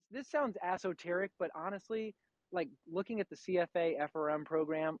this sounds esoteric, but honestly, like looking at the CFA FRM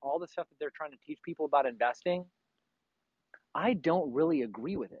program, all the stuff that they're trying to teach people about investing, I don't really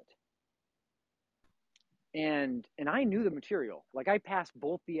agree with it. And I knew the material. Like I passed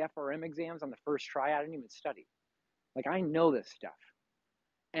both the FRM exams on the first try. I didn't even study. Like I know this stuff.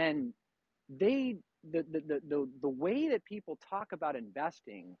 And the way that people talk about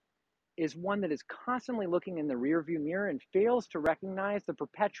investing is one that is constantly looking in the rearview mirror and fails to recognize the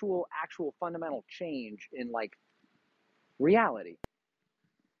perpetual actual fundamental change in like reality.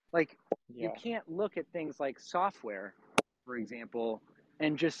 Like you can't look at things like software, for example,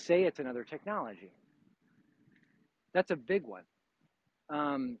 and just say it's another technology. That's a big one.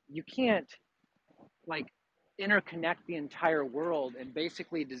 You can't like interconnect the entire world and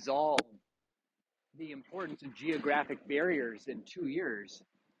basically dissolve the importance of geographic barriers in 2 years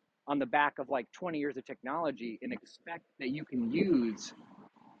on the back of like 20 years of technology and expect that you can use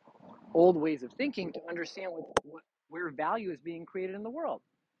old ways of thinking to understand where value is being created in the world.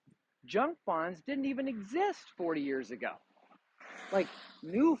 Junk bonds didn't even exist 40 years ago. Like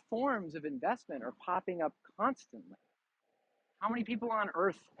new forms of investment are popping up constantly. How many people on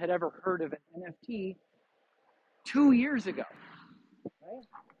earth had ever heard of an NFT 2 years ago? Right?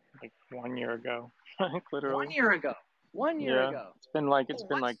 Like 1 year ago, literally. 1 year ago. 1 year ago. It's been like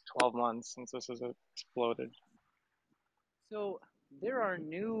 12 months since this has exploded. So there are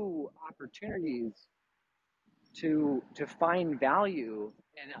new opportunities to find value,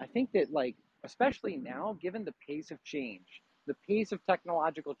 and I think that like especially now, given the pace of change, the pace of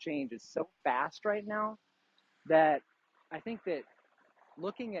technological change is so fast right now that I think that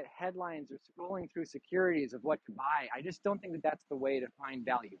looking at headlines or scrolling through securities of what to buy, I just don't think that that's the way to find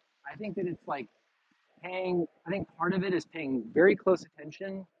value. I think that it's like I think part of it is paying very close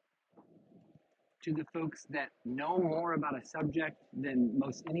attention to the folks that know more about a subject than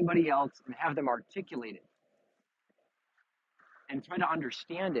most anybody else and have them articulate it and try to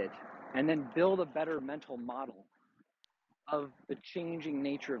understand it and then build a better mental model of the changing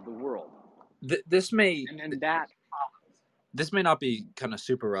nature of the world. This may not be kind of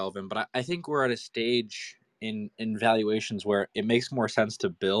super relevant, but I think we're at a stage in valuations where it makes more sense to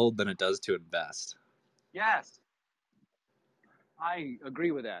build than it does to invest. Yes, I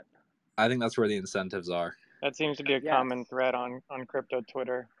agree with that. I think that's where the incentives are. That seems to be a common thread on crypto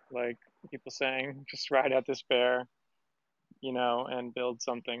Twitter, like people saying, just ride out this bear, and build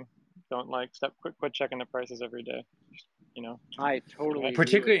something. Don't quit checking the prices every day. I totally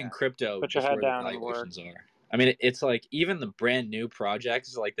particularly in crypto, put your head down and work. Are. I mean, it's like even the brand new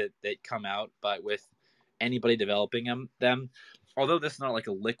projects like that come out, but with anybody developing them, although this is not like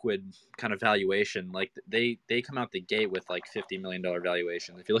a liquid kind of valuation, like they come out the gate with like $50 million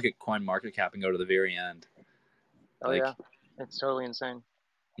valuation. If you look at CoinMarketCap and go to the very end. Yeah, it's totally insane.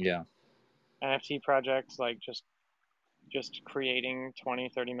 Yeah. NFT projects like just creating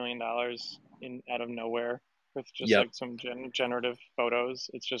 $20-30 million out of nowhere with just like some generative photos.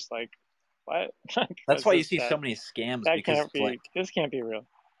 It's just like, what? That's why you see so many scams. This can't be real.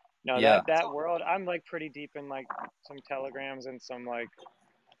 No, that world. I'm like pretty deep in like some telegrams and some like,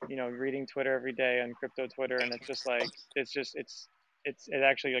 reading Twitter every day on crypto Twitter, and it's just like it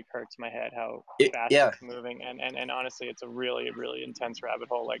actually like hurts my head how fast it's moving, and honestly, it's a really really intense rabbit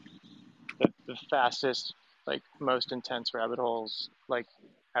hole. Like the fastest, like most intense rabbit holes like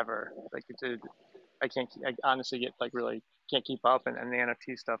ever. Like I honestly get like really can't keep up, and the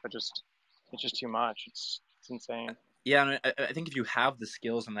NFT stuff it's just too much. It's insane. Yeah, and I think if you have the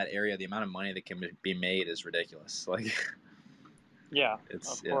skills in that area, the amount of money that can be made is ridiculous. Like,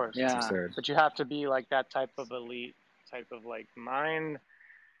 of course, it's absurd. But you have to be like that type of elite type of like mind,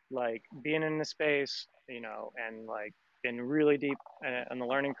 like being in the space, and like been really deep on the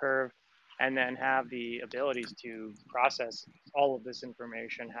learning curve, and then have the abilities to process all of this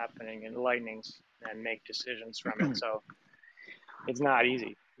information happening in lightnings and make decisions from it. So it's not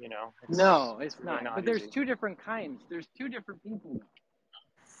easy, No, it's not. Really not but there's easy. Two different kinds. There's two different people.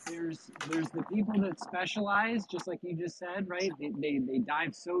 There's the people that specialize, just like you just said, right? They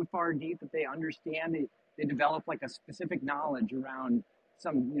dive so far deep that they understand it. They develop like a specific knowledge around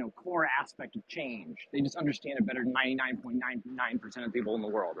some core aspect of change. They just understand it better than 99.99% of people in the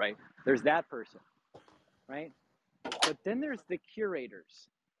world, right? There's that person, right? But then there's the curators.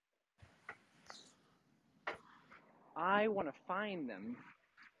 I want to find them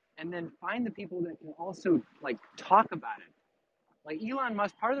and then find the people that can also like talk about it. Like Elon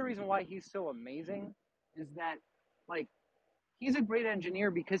Musk, part of the reason why he's so amazing is that like he's a great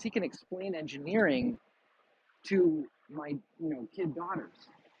engineer because he can explain engineering to my kid daughters,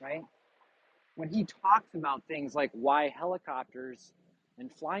 right? When he talks about things like why helicopters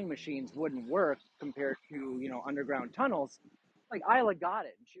and flying machines wouldn't work compared to, you know, underground tunnels, like Isla got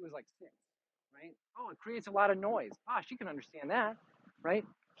it, and she was like 6, right? Oh, it creates a lot of noise. Ah, she can understand that, right?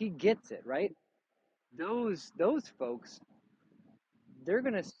 He gets it, right? Those folks, they're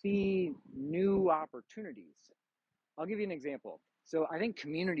gonna see new opportunities. I'll give you an example. So I think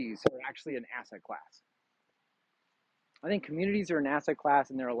communities are actually an asset class. I think communities are an asset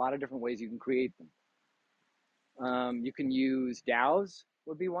class, and there are a lot of different ways you can create them. You can use DAOs,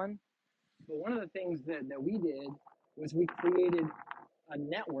 would be one. But one of the things that we did was we created a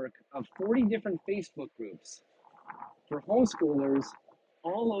network of 40 different Facebook groups for homeschoolers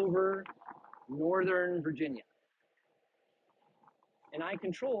all over Northern Virginia. And I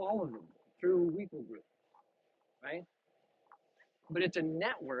control all of them through Weeple Group, right? But it's a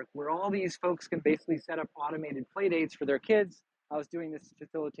network where all these folks can basically set up automated play dates for their kids. I was doing this to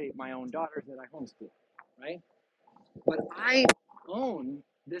facilitate my own daughters that I homeschool, right? But I own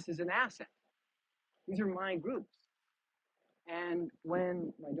this as an asset. These are my groups. And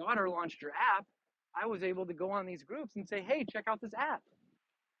when my daughter launched her app, I was able to go on these groups and say, hey, check out this app.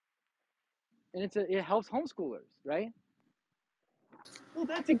 And it helps homeschoolers, right? Well,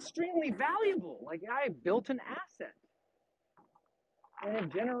 that's extremely valuable. Like, I built an asset. And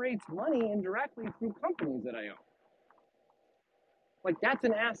it generates money indirectly through companies that I own. Like, that's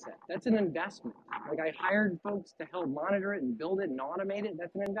an asset. That's an investment. Like, I hired folks to help monitor it and build it and automate it.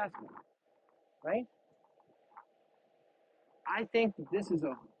 That's an investment, right? I think that this is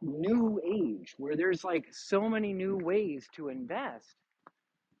a new age where there's like so many new ways to invest.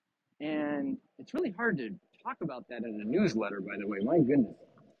 And it's really hard to talk about that in a newsletter, by the way. My goodness.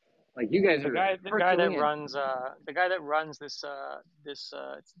 Like, you guys are the guy that runs this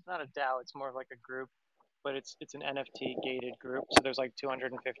it's not a DAO, it's more of like a group, but it's an NFT gated group. So there's like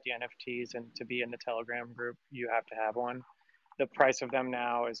 250 NFTs, and to be in the Telegram group, you have to have one. The price of them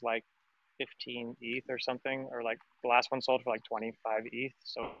now is like 15 ETH or something, or like the last one sold for like 25 ETH.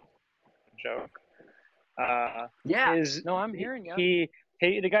 So, joke. No, I'm hearing you.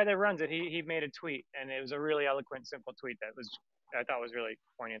 The guy that runs it, he made a tweet, and it was a really eloquent, simple tweet that I thought was really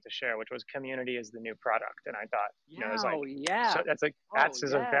poignant to share, which was community is the new product. And I thought, you know, it was like, so that's like,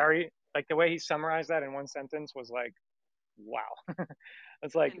 is a very, like, the way he summarized that in one sentence was like, wow.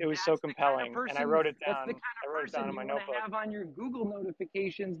 It's like, it was so compelling. And I wrote it down. That's the kind of person in my notebook. Have on your Google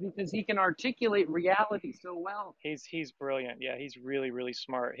notifications, because he can articulate reality so well. He's brilliant. Yeah, he's really, really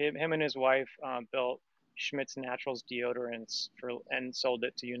smart. Him and his wife built Schmidt's Naturals deodorants and sold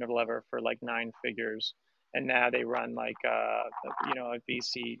it to Unilever for like 9 figures. And now they run like you know, a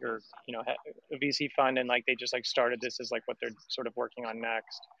VC, or, you know, a VC fund, and like they just like started this as like what they're sort of working on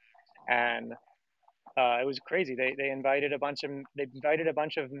next. And it was crazy. They invited a bunch of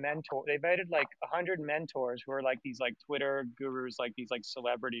mentors. They invited like 100 mentors who are like these like Twitter gurus, like these like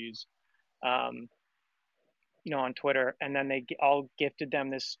celebrities, you know, on Twitter. And then they all gifted them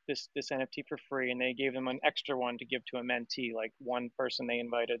this NFT for free, and they gave them an extra one to give to a mentee, like one person they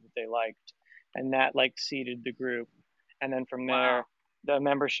invited that they liked, and that like seeded the group. And then from there, the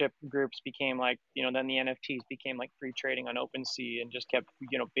membership groups became like, you know, then the NFTs became like free trading on OpenSea, and just kept,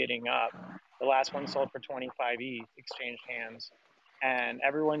 you know, bidding up. The last one sold for 25 ETH, exchanged hands. And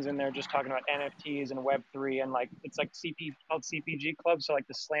everyone's in there just talking about NFTs and Web3, and like, it's like called CPG Club. So like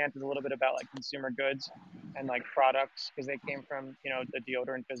the slant is a little bit about like consumer goods and like products, because they came from, you know, the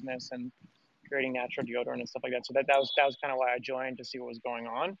deodorant business and creating natural deodorant and stuff like that. So that was kind of why I joined, to see what was going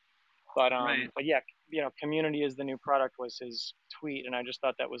on. But but yeah, you know, community is the new product was his tweet, and I just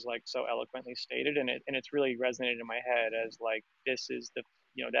thought that was like so eloquently stated, and it's really resonated in my head as like, this is the,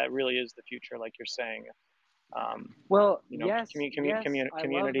 you know, that really is the future, like you're saying. Well, you know, yes,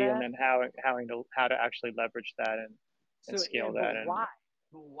 community, and then how to actually leverage that and scale that. And why?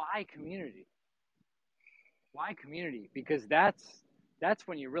 But why community? Why community? Because that's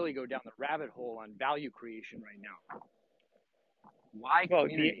when you really go down the rabbit hole on value creation right now. Why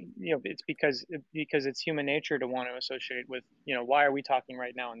community? Well, you know, it's because it's human nature to want to associate with, you know, why are we talking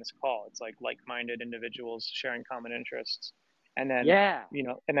right now in this call? It's like-minded individuals sharing common interests. And then, you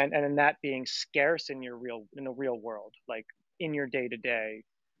know, and then that being scarce in the real world, like in your day to day,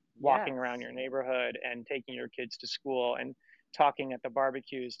 walking around your neighborhood and taking your kids to school and talking at the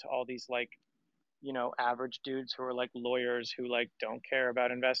barbecues to all these like, you know, average dudes who are like lawyers who like don't care about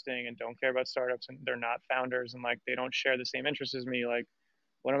investing and don't care about startups, and they're not founders, and like they don't share the same interests as me. Like,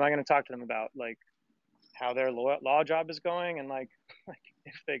 what am I going to talk to them about? Like how their law job is going, and like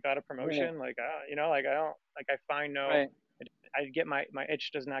if they got a promotion, like, you know, like I don't, like I find I get my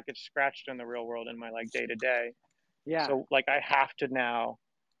itch does not get scratched in the real world in my like day to day. So like I have to now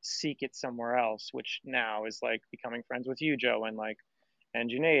seek it somewhere else, which now is like becoming friends with you, Joe, and like and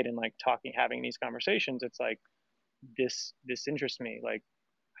Junaid and like having these conversations, it's like this interests me. Like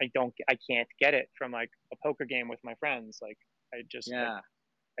I can't get it from like a poker game with my friends. Like I just like Yeah.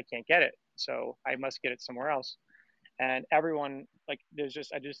 I can't get it. So I must get it somewhere else. And everyone like I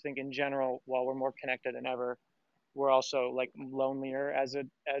just think in general, while we're more connected than ever, we're also like lonelier as a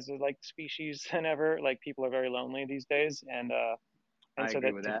like species than ever. Like people are very lonely these days, and I so agree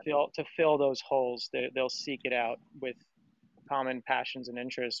that with that. to fill those holes, they'll seek it out with common passions and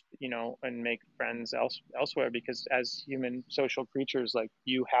interests, you know, and make friends elsewhere, because as human social creatures, like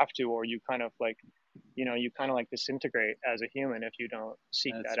you have to, or you kind of like, you know, you kind of like disintegrate as a human if you don't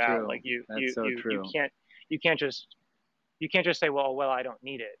seek That's that out. true. Like That's so you true. can't just say, well, I don't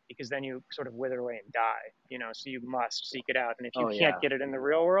need it, because then you sort of wither away and die, you know. So you must seek it out, and if you Oh can't yeah. get it in the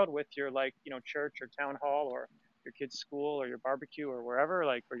real world with your like, you know, church or town hall or your kid's school or your barbecue or wherever,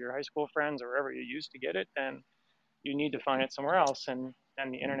 like, or your high school friends or wherever you used to get it, then you need to find it somewhere else. And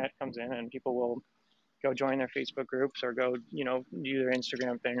then the internet comes in, and people will go join their Facebook groups or go, you know, do their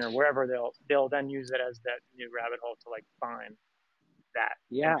Instagram thing or wherever. They'll then use it as that new rabbit hole to like find that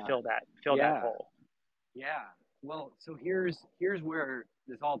and Yeah. fill that Yeah. hole. Yeah. Well, so here's where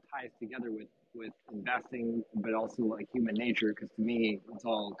this all ties together with investing, but also like human nature, because to me it's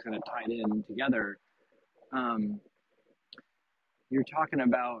all kind of tied in together. Um, you're talking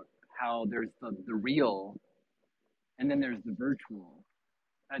about how there's the real, and then there's the virtual.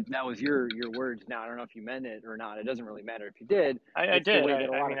 That was your words. Now I don't know if you meant it or not. It doesn't really matter if you did. I It's the did. way that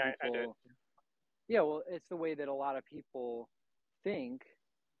a I lot mean, of I did. people. Yeah, well, it's the way that a lot of people think,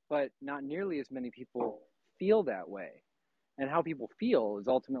 but not nearly as many people feel that way. And how people feel is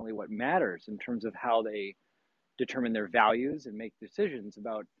ultimately what matters in terms of how they determine their values and make decisions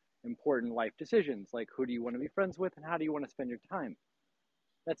about important life decisions, like who do you want to be friends with and how do you want to spend your time.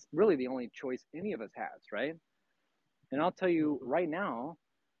 That's really the only choice any of us has, right? And I'll tell you right now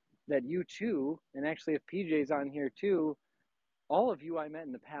that you too, and actually if PJ's on here too, all of you I met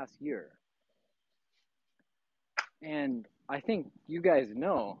in the past year. And I think you guys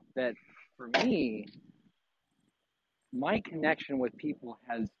know that for me, my connection with people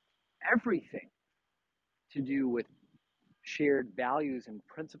has everything to do with shared values and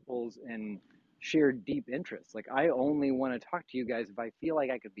principles and shared deep interests. Like I only want to talk to you guys if I feel like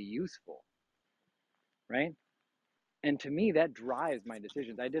I could be useful, right? And to me, that drives my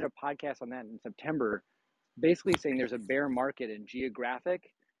decisions. I did a podcast on that in September, basically saying there's a bear market in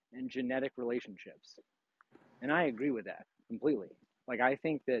geographic and genetic relationships. And I agree with that completely. Like I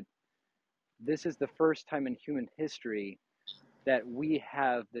think that this is the first time in human history that we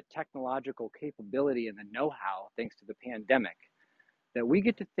have the technological capability and the know-how, thanks to the pandemic, that we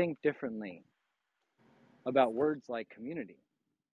get to think differently about words like community.